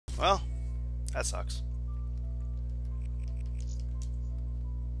Well, that sucks.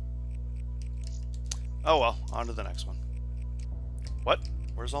 Oh well, on to the next one. What?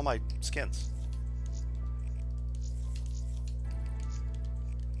 Where's all my skins?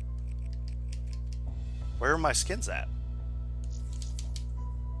 Where are my skins at?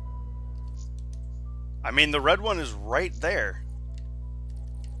 I mean, the red one is right there.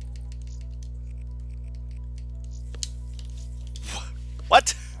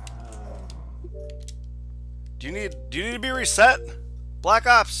 What? Do you need to be reset? Black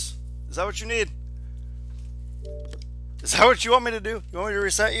Ops, is that what you need? Is that what you want me to do? You want me to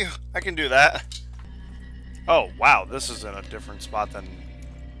reset you? I can do that. Oh, wow, this is in a different spot than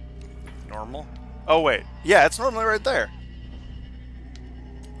normal. Oh, wait. Yeah, it's normally right there.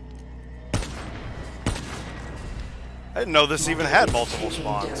 I didn't know this even had multiple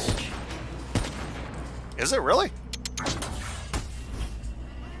spawns. Is it really?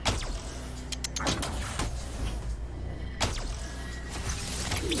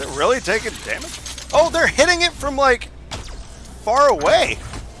 Is it really taking damage? Oh, they're hitting it from, like, far away.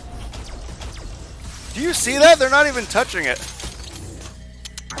 Do you see that? They're not even touching it.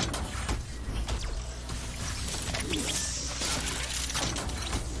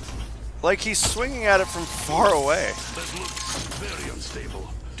 Like he's swinging at it from far away. That looks very unstable.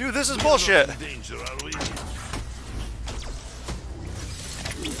 Dude, this is bullshit. We're not in danger, are we?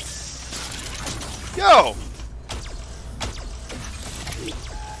 Yo!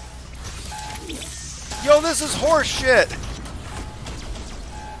 Yo, this is horse shit.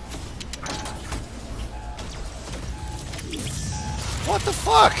 What the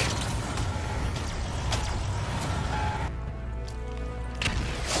fuck?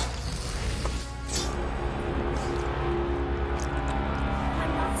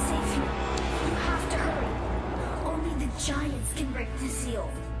 I'm not safe here. You have to hurry. Only the giants can break the seal.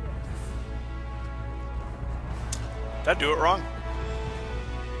 Did I do it wrong?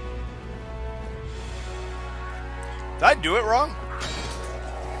 Did I do it wrong?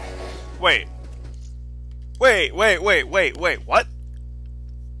 Wait. Wait, what?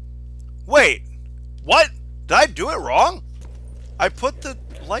 Wait, what? Did I do it wrong? I put the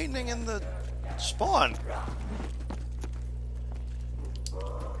lightning in the spawn.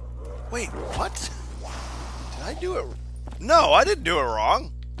 Wait, what? Did I do it? No, I didn't do it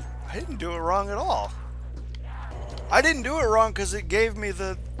wrong. I didn't do it wrong at all. I didn't do it wrong because it gave me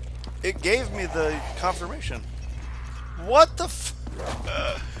the confirmation. What the f...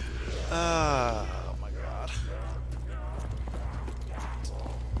 oh my god.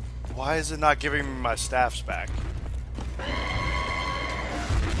 Why is it not giving me my staffs back?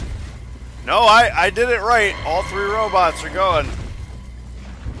 No, I did it right. All 3 robots are going.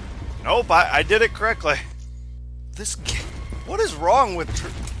 Nope, I did it correctly. This game... What is wrong with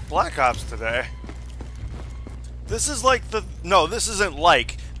Black Ops today? This is like the... No, this isn't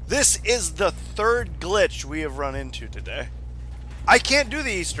like... This is the 3rd glitch we have run into today. I can't do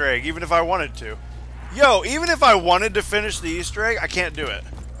the Easter egg, even if I wanted to. Yo, even if I wanted to finish the Easter egg, I can't do it.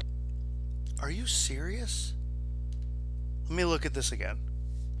 Are you serious? Let me look at this again.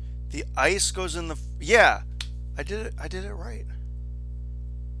 The ice goes in the... Yeah, I did it right.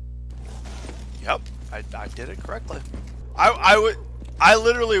 Yep, I did it correctly. I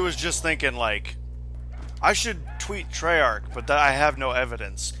literally was just thinking, like, I should tweet Treyarch, but that I have no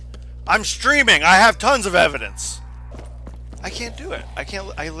evidence. I'm streaming. I have tons of evidence. I can't do it.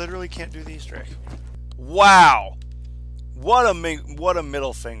 I literally can't do the Easter egg. Wow. What a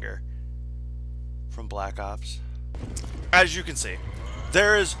middle finger from Black Ops. As you can see,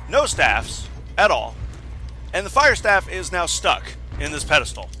 there is no staffs at all, and the fire staff is now stuck in this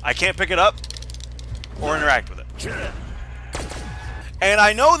pedestal. I can't pick it up or interact with it. And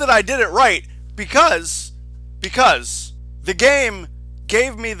I know that I did it right because the game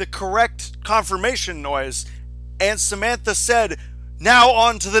gave me the correct confirmation noise, and Samantha said, now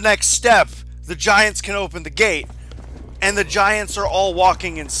on to the next step. The giants can open the gate, and the giants are all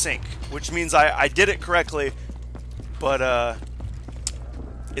walking in sync, which means I did it correctly, but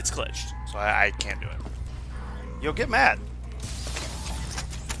it's glitched, so I can't do it. You'll get mad.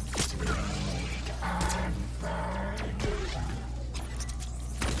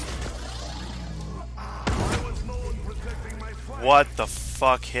 What the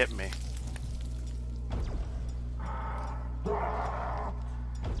fuck hit me?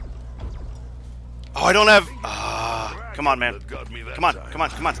 Oh, I don't have... come on, man. Come on, come on,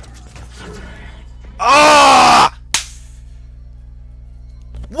 come on. Ah!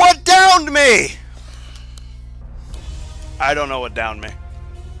 What downed me? I don't know what downed me.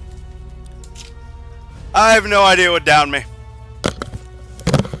 I have no idea what downed me.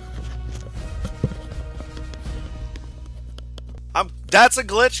 That's a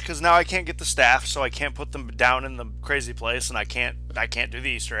glitch because now I can't get the staff, so I can't put them down in the crazy place, and I can't do the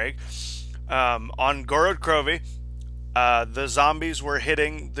Easter egg. On Gorod Krovi, the zombies were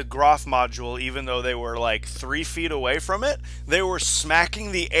hitting the Groff module even though they were like 3 feet away from it. They were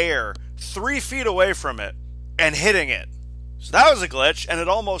smacking the air 3 feet away from it and hitting it. So that was a glitch, and it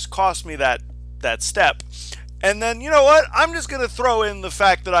almost cost me that step. And then, you know what? I'm just going to throw in the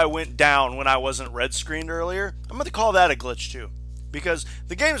fact that I went down when I wasn't red screened earlier. I'm going to call that a glitch too, because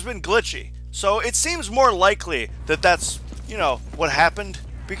the game's been glitchy. So it seems more likely that that's, you know, what happened,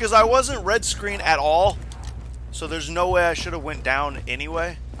 because I wasn't red screened at all. So there's no way I should have went down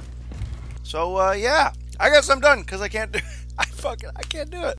anyway. So yeah, I guess I'm done because I can't do I can't do it.